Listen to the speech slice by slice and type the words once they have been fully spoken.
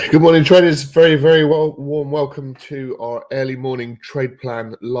Good morning, traders. Very warm welcome to our early morning trade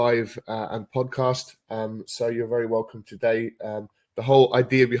plan live and podcast. So you're very welcome today. The whole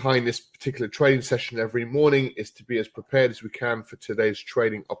idea behind this particular trading session every morning is to be as prepared as we can for today's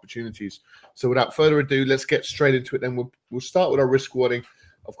trading opportunities. So without further ado, let's get straight into it. Then we'll start with our risk warning.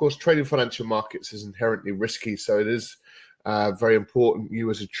 Of course, trading financial markets is inherently risky, so it is very important you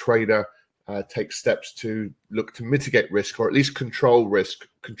as a trader take steps to look to mitigate risk, or at least control risk,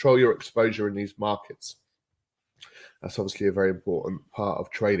 control your exposure in these markets. That's obviously a very important part of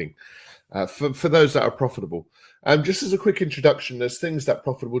trading for those that are profitable. Just as a quick introduction, there's things that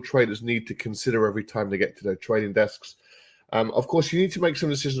profitable traders need to consider every time they get to their trading desks. Of course, you need to make some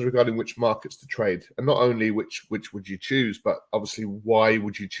decisions regarding which markets to trade, and not only which would you choose, but obviously why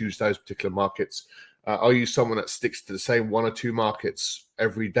would you choose those particular markets. Are you someone that sticks to the same one or two markets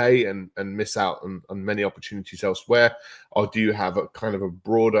every day and miss out on many opportunities elsewhere? Or do you have a kind of a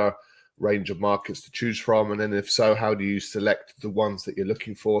broader range of markets to choose from? And then if so, how do you select the ones that you're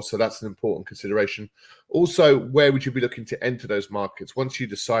looking for? So that's an important consideration. Also, where would you be looking to enter those markets? Once you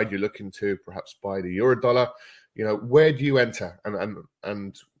decide you're looking to perhaps buy the euro dollar, where do you enter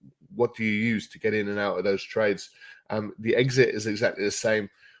and what do you use to get in and out of those trades? The exit is exactly the same.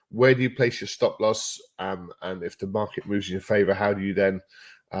 Where do you place your stop loss? And if the market moves in your favor, how do you then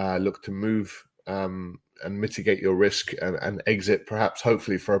look to move and mitigate your risk and exit, perhaps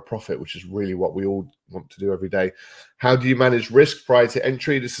hopefully for a profit, which is really what we all want to do every day. How do you manage risk prior to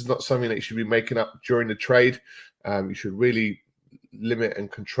entry? This is not something that you should be making up during the trade. You should really limit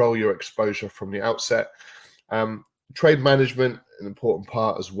and control your exposure from the outset. Trade management, an important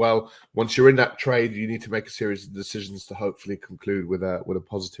part as well. Once you're in that trade, you need to make a series of decisions to hopefully conclude with a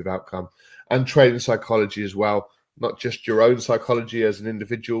positive outcome. And trading psychology as well, not just your own psychology as an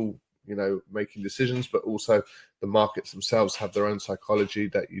individual, making decisions, but also the markets themselves have their own psychology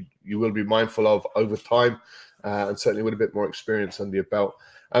that you will be mindful of over time, and certainly with a bit more experience under your belt.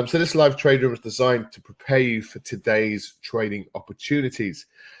 So this live trade room is designed to prepare you for today's trading opportunities.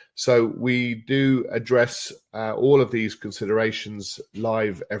 So we do address all of these considerations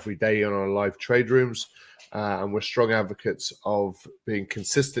live every day on our live trade rooms, and we're strong advocates of being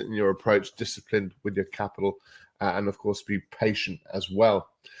consistent in your approach, disciplined with your capital, and of course be patient as well.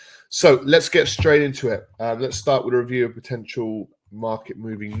 So let's get straight into it. Let's start with a review of potential market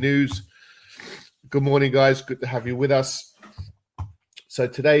moving news. Good morning, guys. Good to have you with us. So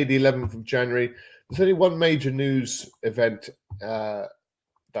today, the 11th of January, there's only one major news event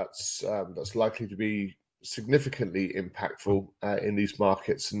that's likely to be significantly impactful in these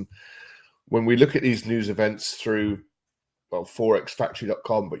markets. And when we look at these news events through,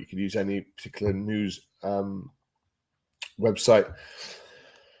 forexfactory.com, but you can use any particular news website.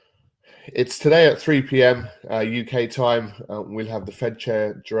 It's today at 3 p.m. UK time. We'll have the Fed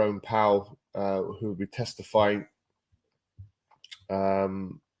Chair, Jerome Powell, who will be testifying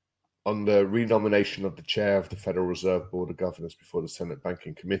on the renomination of the chair of the Federal Reserve Board of Governors before the Senate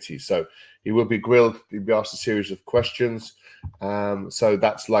Banking Committee. So he will be grilled, he'll be asked a series of questions. So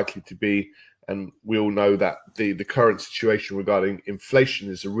that's likely to be, and we all know that the current situation regarding inflation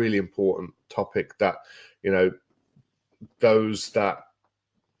is a really important topic that, those that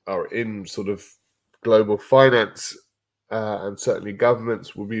are in sort of global finance and certainly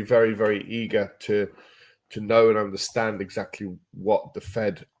governments will be very eager to know and understand exactly what the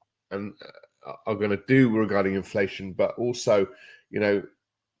Fed and are going to do regarding inflation, but also,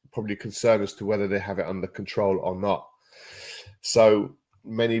 probably concerned as to whether they have it under control or not. So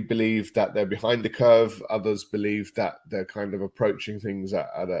many believe that they're behind the curve. Others believe that they're kind of approaching things at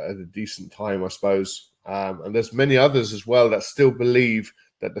a decent time, I suppose. And there's many others as well that still believe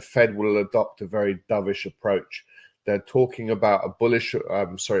that the Fed will adopt a very dovish approach. They're talking about a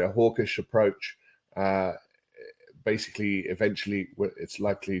hawkish approach. Basically, eventually, it's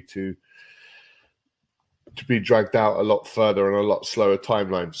likely to be dragged out a lot further and a lot slower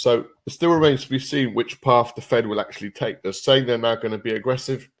timeline. So it still remains to be seen which path the Fed will actually take. They're saying they're now going to be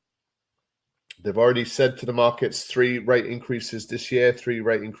aggressive. They've already said to the markets 3 rate increases this year, 3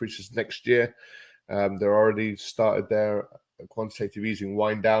 rate increases next year. They're already started their quantitative easing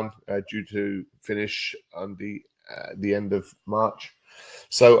wind down due to finish on the end of March.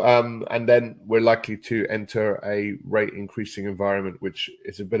 So, and then we're likely to enter a rate increasing environment, which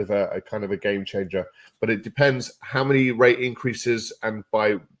is a bit of a kind of a game changer. But it depends how many rate increases and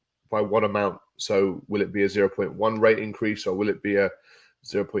by what amount. So will it be a 0.1 rate increase, or will it be a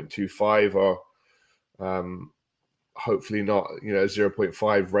 0.25, or hopefully not,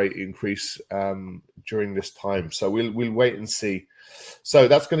 0.5 rate increase during this time. So we'll wait and see. So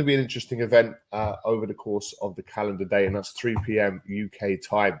that's going to be an interesting event over the course of the calendar day, and that's 3 p.m. UK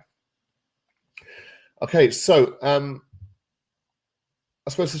time. Okay, so I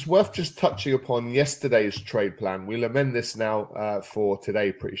suppose it's worth just touching upon yesterday's trade plan. We'll amend this now for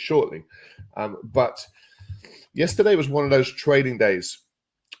today pretty shortly. But yesterday was one of those trading days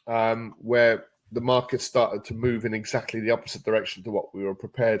where the market started to move in exactly the opposite direction to what we were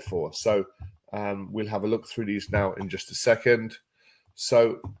prepared for. So we'll have a look through these now in just a second.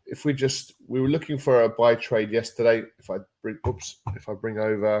 So if we were looking for a buy trade yesterday. If I bring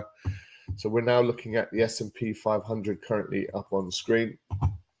over, so we're now looking at the S&P 500 currently up on the screen.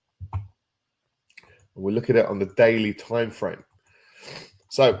 And we'll look at it on the daily time frame.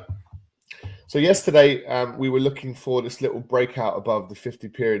 So yesterday we were looking for this little breakout above the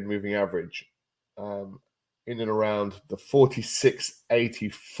 50-period moving average in and around the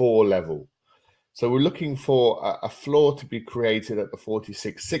 46.84 level. So we're looking for a floor to be created at the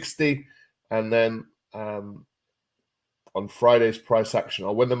 46.60, and then on Friday's price action,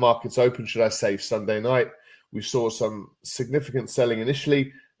 or when the markets open, should I say, Sunday night, we saw some significant selling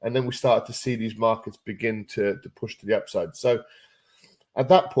initially, and then we started to see these markets begin to push to the upside. So at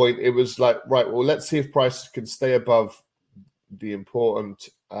that point, it was like, right, well, let's see if prices can stay above the important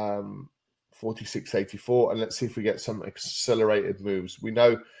 46.84, and let's see if we get some accelerated moves. We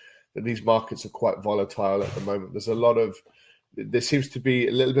know that these markets are quite volatile at the moment. There seems to be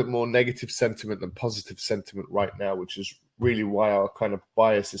a little bit more negative sentiment than positive sentiment right now, which is really why our kind of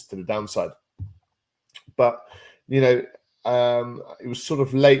bias is to the downside. But, it was sort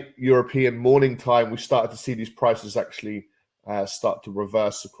of late European morning time. We started to see these prices actually start to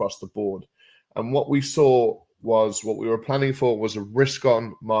reverse across the board. And what we saw was, what we were planning for was a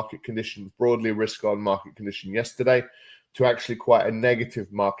risk-on market condition, broadly risk-on market condition yesterday, to actually quite a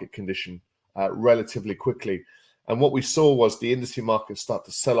negative market condition relatively quickly. And what we saw was the indice market start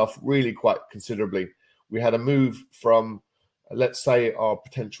to sell off really quite considerably. We had a move from, let's say, our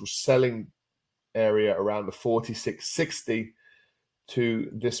potential selling area around the 46.60 to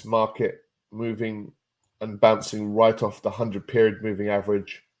this market moving and bouncing right off the 100-period moving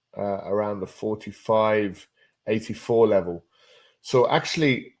average around the 45.84 level. So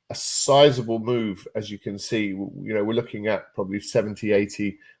actually a sizable move, as you can see. We're looking at probably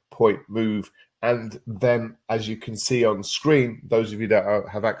 70-80 point move. And then, as you can see on screen, those of you that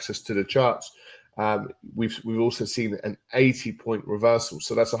have access to the charts, we've also seen an 80-point reversal.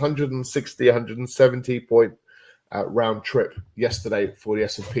 So that's 160, 170 point round trip yesterday for the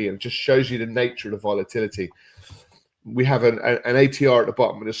S&P, and it just shows you the nature of the volatility. We have an ATR at the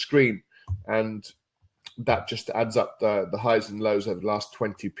bottom of the screen, and that just adds up the highs and lows over the last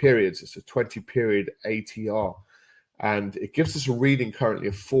 20 periods. It's a 20-period ATR, and it gives us a reading currently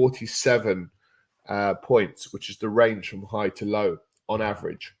of 47 points, which is the range from high to low on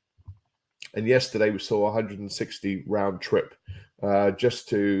average. And yesterday we saw 160 round trip just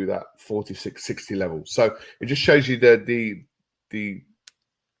to that 46.60 level. So it just shows you the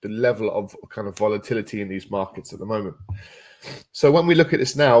level of kind of volatility in these markets at the moment. So when we look at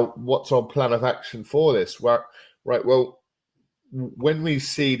this now, what's our plan of action for this? Well, when we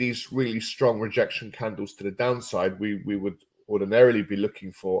see these really strong rejection candles to the downside, we would ordinarily be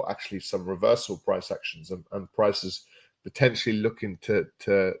looking for actually some reversal price actions and prices potentially looking to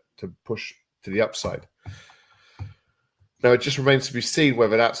push to the upside. Now, it just remains to be seen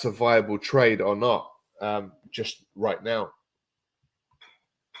whether that's a viable trade or not, just right now.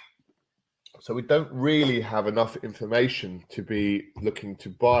 So we don't really have enough information to be looking to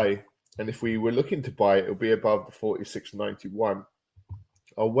buy. And if we were looking to buy, it'll be above the 46.91,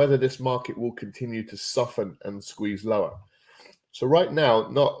 or whether this market will continue to soften and squeeze lower. So right now,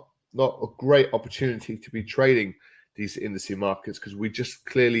 not a great opportunity to be trading these indice markets, because we just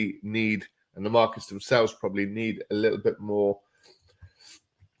clearly need, and the markets themselves probably need, a little bit more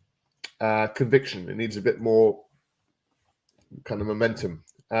conviction. It needs a bit more kind of momentum.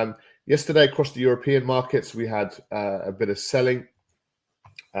 Yesterday, across the European markets, we had a bit of selling,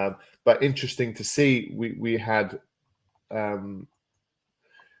 but interesting to see, we had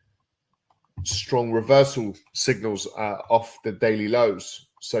strong reversal signals off the daily lows.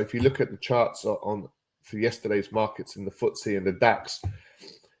 So if you look at the charts for yesterday's markets in the FTSE and the DAX,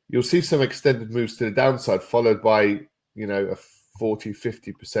 you'll see some extended moves to the downside, followed by a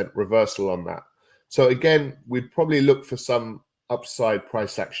 40-50% reversal on that. So again, we'd probably look for some upside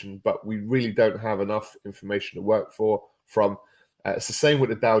price action, but we really don't have enough information to work from. It's the same with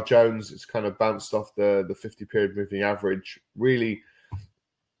the Dow Jones. It's kind of bounced off the 50-period moving average. Really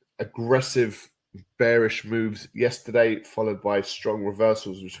aggressive bearish moves yesterday, followed by strong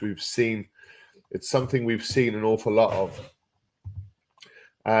reversals, which we've seen. It's something we've seen an awful lot of.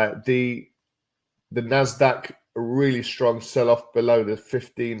 The Nasdaq, a really strong sell-off below the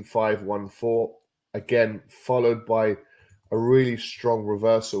 15,514, again followed by a really strong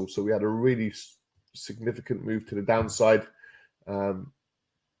reversal. So we had a really significant move to the downside,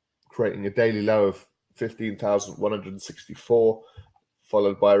 creating a daily low of 15,164,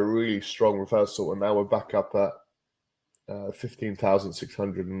 followed by a really strong reversal, and now we're back up at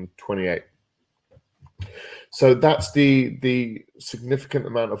 15,628. So that's the significant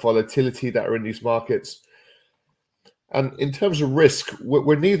amount of volatility that are in these markets. And in terms of risk,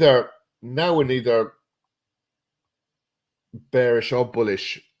 we're neither bearish or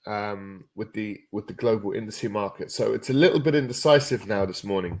bullish with the global indice market. So it's a little bit indecisive now this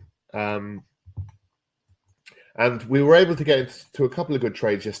morning. And we were able to get into a couple of good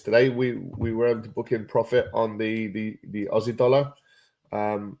trades yesterday. We were able to book in profit on the Aussie dollar,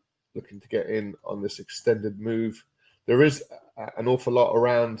 looking to get in on this extended move. There is an awful lot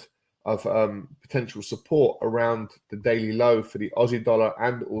around of potential support around the daily low for the Aussie dollar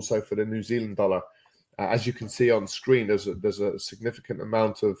and also for the New Zealand dollar. As you can see on screen, there's a significant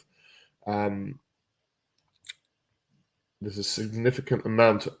amount of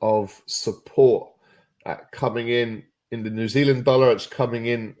support coming in the New Zealand dollar. It's coming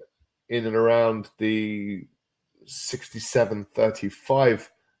in and around the 67.35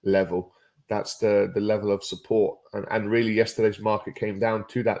 level. That's the level of support. And really yesterday's market came down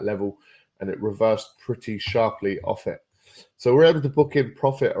to that level and it reversed pretty sharply off it. So we're able to book in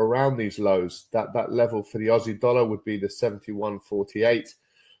profit around these lows. That level for the Aussie dollar would be the 71.48.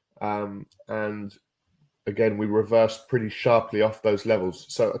 And again, we reversed pretty sharply off those levels.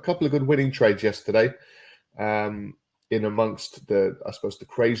 So a couple of good winning trades yesterday, in amongst the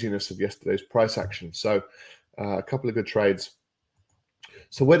craziness of yesterday's price action. So a couple of good trades.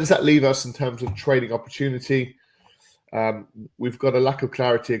 So where does that leave us in terms of trading opportunity? We've got a lack of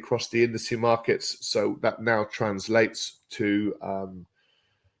clarity across the indice markets, so that now translates to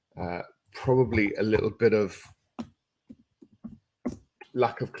probably a little bit of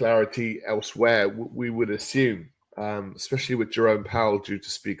lack of clarity elsewhere, we would assume, especially with Jerome Powell due to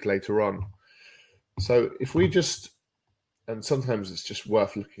speak later on. So if we just, and sometimes it's just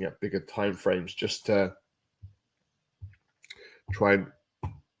worth looking at bigger time frames just to try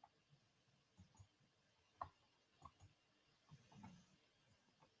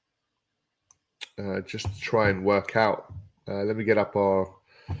and work out. Let me get up our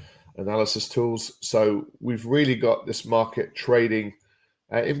analysis tools. So we've really got this market trading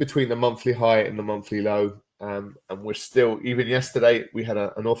in between the monthly high and the monthly low. And we're still, even yesterday, we had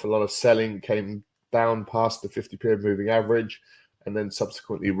an awful lot of selling, came down past the 50-period moving average, and then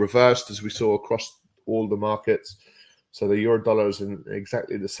subsequently reversed as we saw across all the markets. So the euro dollar is in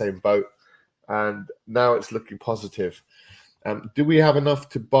exactly the same boat. And now it's looking positive. Do we have enough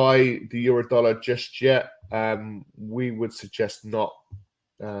to buy the euro dollar just yet? We would suggest not,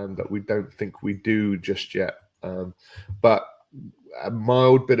 that we don't think we do just yet. But a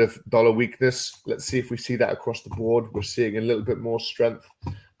mild bit of dollar weakness. Let's see if we see that across the board. We're seeing a little bit more strength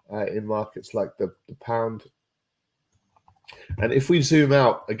in markets like the pound. And if we zoom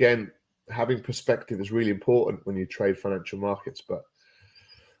out, again, having perspective is really important when you trade financial markets. But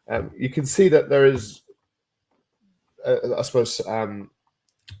you can see that there is, an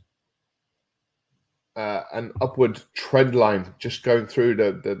upward trend line just going through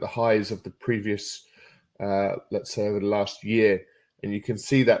the highs of the previous, let's say, over the last year. And you can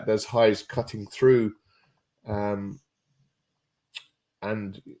see that there's highs cutting through, and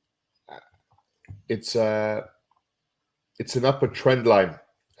it's an upward trend line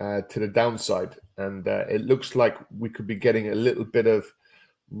to the downside. And it looks like we could be getting a little bit of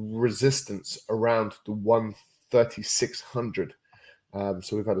resistance around the 13600.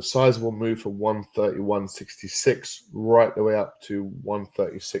 So we've had a sizable move from 131.66 right the way up to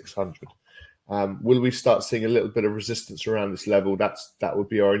 13600. Will we start seeing a little bit of resistance around this level? That would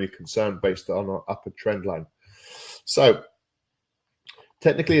be our only concern based on our upper trend line. So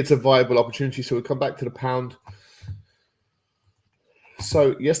technically it's a viable opportunity. So we'll come back to the pound.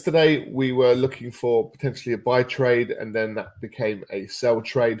 So yesterday we were looking for potentially a buy trade, and then that became a sell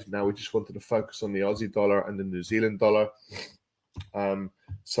trade. Now we just wanted to focus on the Aussie dollar and the New Zealand dollar.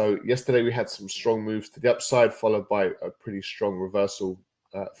 So yesterday we had some strong moves to the upside, followed by a pretty strong reversal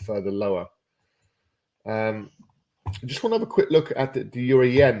further lower. I just want to have a quick look at the euro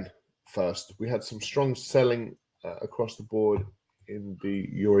yen first. We had some strong selling across the board in the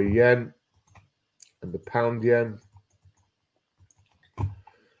euro yen and the pound yen.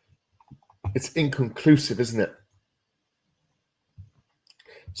 it's inconclusive, isn't it?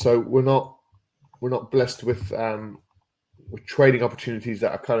 So we're not blessed with trading opportunities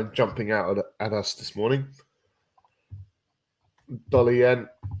that are kind of jumping out at us this morning. Dollar yen,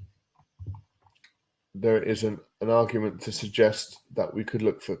 there is an argument to suggest that we could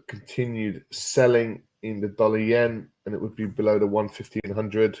look for continued selling in the dollar yen, and it would be below the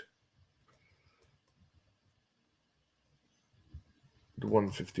 11500. The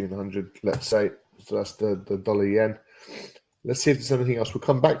 11500, let's say. So that's the dollar yen. Let's see if there's anything else. We'll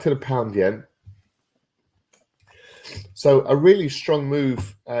come back to the pound yen. So a really strong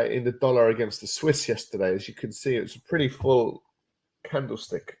move in the dollar against the Swiss yesterday. As you can see, it was a pretty full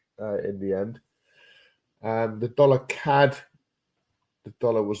candlestick in the end. The dollar CAD, the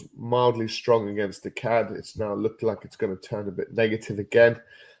dollar was mildly strong against the CAD. It's now looked like it's going to turn a bit negative again.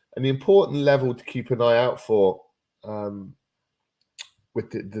 And the important level to keep an eye out for with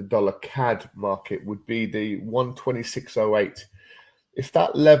the dollar CAD market would be the 126.08. If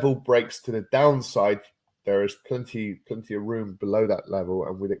that level breaks to the downside, there is plenty of room below that level,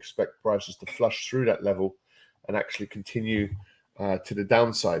 and we'd expect prices to flush through that level and actually continue to the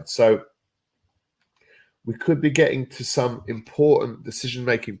downside. So we could be getting to some important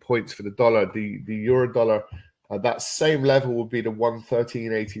decision-making points for the dollar. The euro dollar, that same level will be the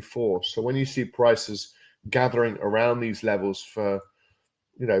 113.84. So when you see prices gathering around these levels for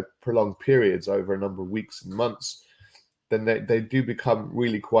prolonged periods over a number of weeks and months, then they do become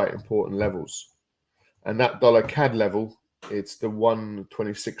really quite important levels. And that dollar CAD level, it's the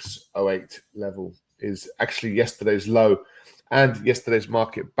 126.08 level, is actually yesterday's low, and yesterday's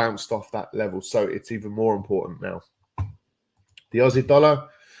market bounced off that level, so it's even more important now. The Aussie dollar,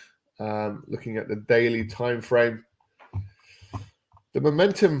 looking at the daily time frame, the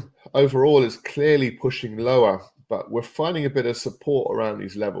momentum overall is clearly pushing lower, but we're finding a bit of support around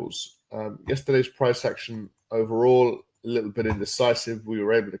these levels. Yesterday's price action overall, a little bit indecisive. We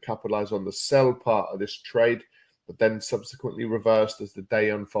were able to capitalize on the sell part of this trade, but then subsequently reversed as the day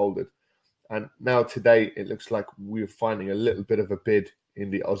unfolded. And now today, it looks like we're finding a little bit of a bid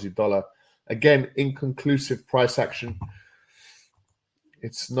in the Aussie dollar. Again, inconclusive price action.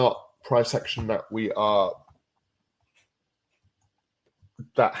 It's not price action that we are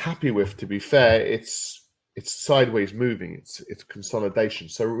that happy with, to be fair. It's sideways moving. It's consolidation.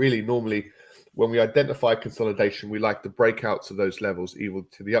 So really, normally, when we identify consolidation, we like the breakouts of those levels, either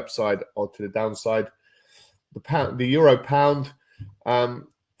to the upside or to the downside. The euro pound,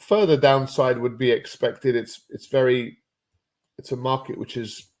 further downside would be expected. It's a market which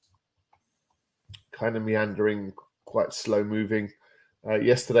is kind of meandering, quite slow moving.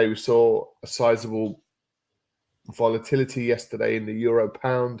 Yesterday we saw a sizable volatility yesterday in the euro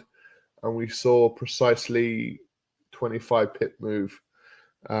pound, and we saw precisely 25 pip move.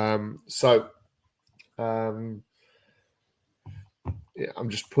 I'm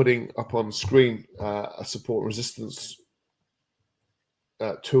just putting up on screen a support and resistance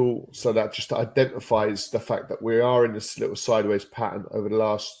tool, so that just identifies the fact that we are in this little sideways pattern over the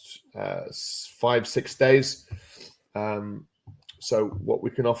last 5-6 days. So what we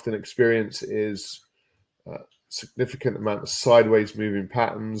can often experience is a significant amount of sideways moving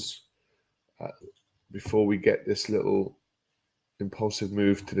patterns before we get this little impulsive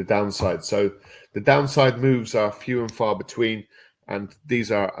move to the downside. So the downside moves are few and far between, and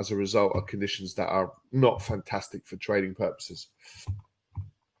these are, as a result, of conditions that are not fantastic for trading purposes,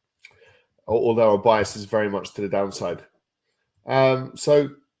 although our bias is very much to the downside. So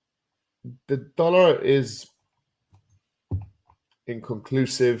the dollar is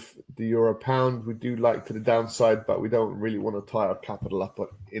inconclusive. The euro pound, we do like to the downside, but we don't really want to tie our capital up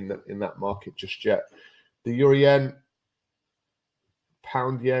in that market just yet. The euro yen,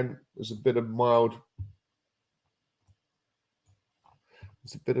 pound yen, there's a bit of mild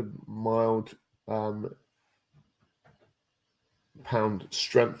pound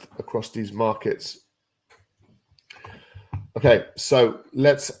strength across these markets. Okay, so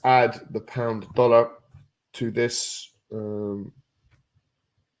let's add the pound dollar to this,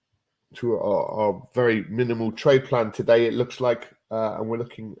 to our very minimal trade plan today, it looks like, and we're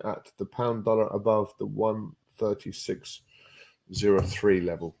looking at the pound dollar above the 136.03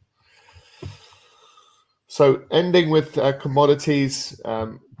 level. So ending with commodities,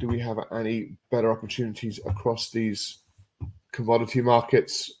 do we have any better opportunities across these commodity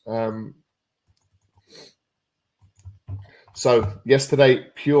markets? So yesterday,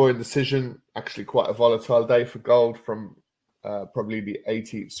 pure indecision, actually quite a volatile day for gold, from probably the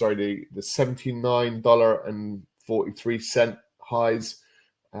 $79.43 highs,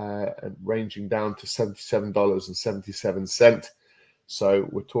 and ranging down to $77.77. So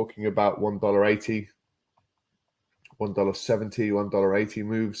we're talking about $1.80, $1.70, $1.80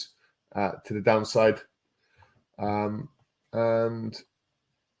 moves to the downside. And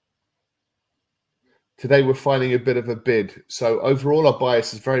today we're finding a bit of a bid. So overall, our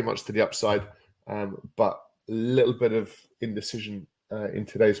bias is very much to the upside, but a little bit of indecision in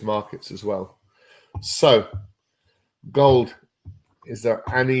today's markets as well. So gold, is there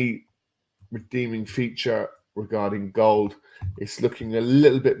any redeeming feature regarding gold? It's looking a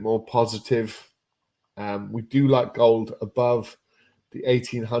little bit more positive. We do like gold above the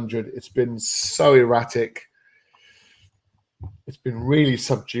 1800. It's been so erratic. It's been really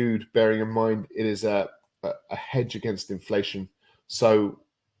subdued, bearing in mind it is a hedge against inflation. So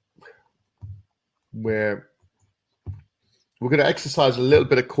we're going to exercise a little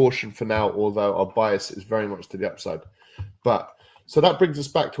bit of caution for now, although our bias is very much to the upside. But so that brings us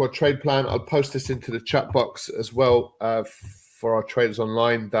back to our trade plan. I'll post this into the chat box as well for our traders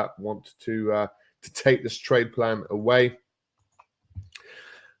online that want to take this trade plan away.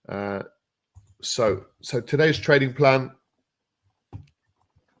 So today's trading plan.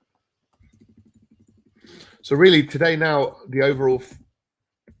 So really today now, the overall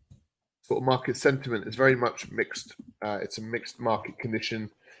sort of market sentiment is very much mixed. It's a mixed market condition.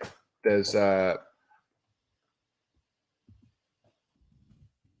 There's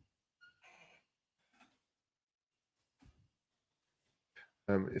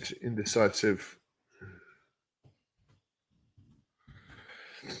it's indecisive.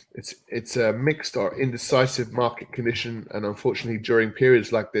 It's a mixed or indecisive market condition, and unfortunately, during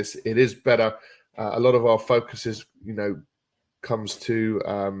periods like this, it is better. A lot of our focus is, comes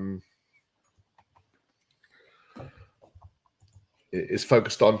to is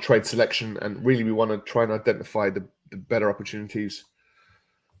focused on trade selection, and really we want to try and identify the better opportunities.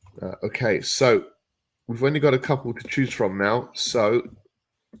 Okay, so we've only got a couple to choose from now. So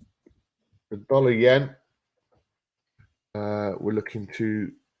the dollar yen, we're looking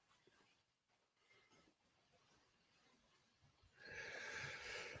to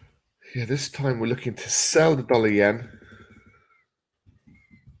this time we're looking to sell the dollar yen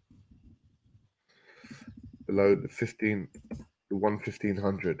below the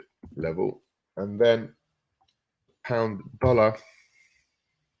 11500 level, and then pound dollar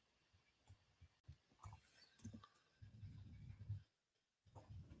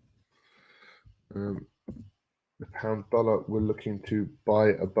the pound dollar we're looking to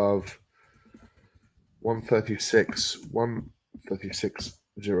buy above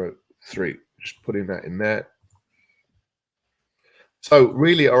 136.03. Just putting that in there. So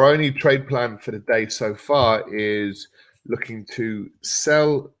really our only trade plan for the day so far is looking to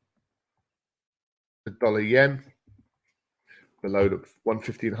sell the dollar yen below the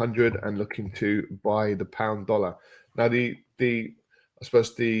 11500 and looking to buy the pound dollar. Now I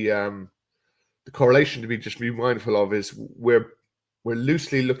suppose the correlation to be mindful of is we're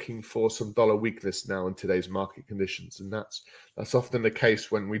loosely looking for some dollar weakness now in today's market conditions, and that's often the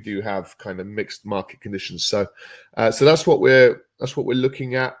case when we do have kind of mixed market conditions. So that's what we're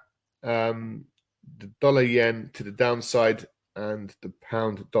looking at. The dollar yen to the downside and the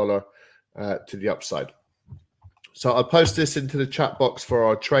pound dollar to the upside. So I'll post this into the chat box for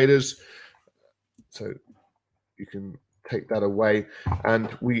our traders, so you can take that away. And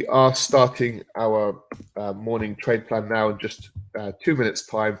we are starting our morning trade plan now in just 2 minutes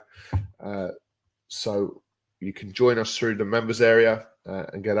time. So you can join us through the members area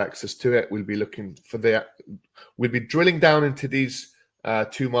and get access to it. We'll be looking for we'll be drilling down into these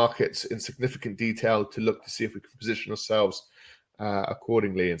two markets in significant detail to look to see if we can position ourselves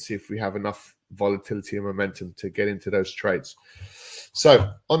accordingly and see if we have enough volatility and momentum to get into those trades.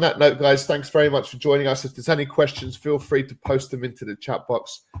 So on that note, guys, thanks very much for joining us. If there's any questions, feel free to post them into the chat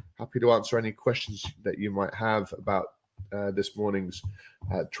box. Happy to answer any questions that you might have about this morning's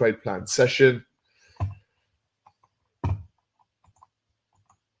trade plan session.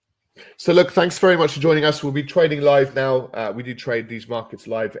 So look, thanks very much for joining us. We'll be trading live now. We do trade these markets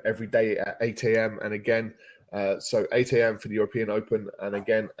live every day at 8 a.m. and again, so 8 a.m. for the European Open and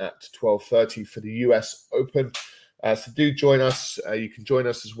again at 12:30 for the US Open. So do join us. You can join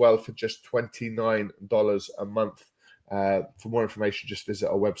us as well for just $29 a month. For more information, just visit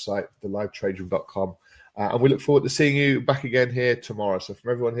our website, thelivetraderoom.com. And we look forward to seeing you back again here tomorrow. So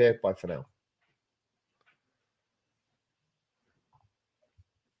from everyone here, bye for now.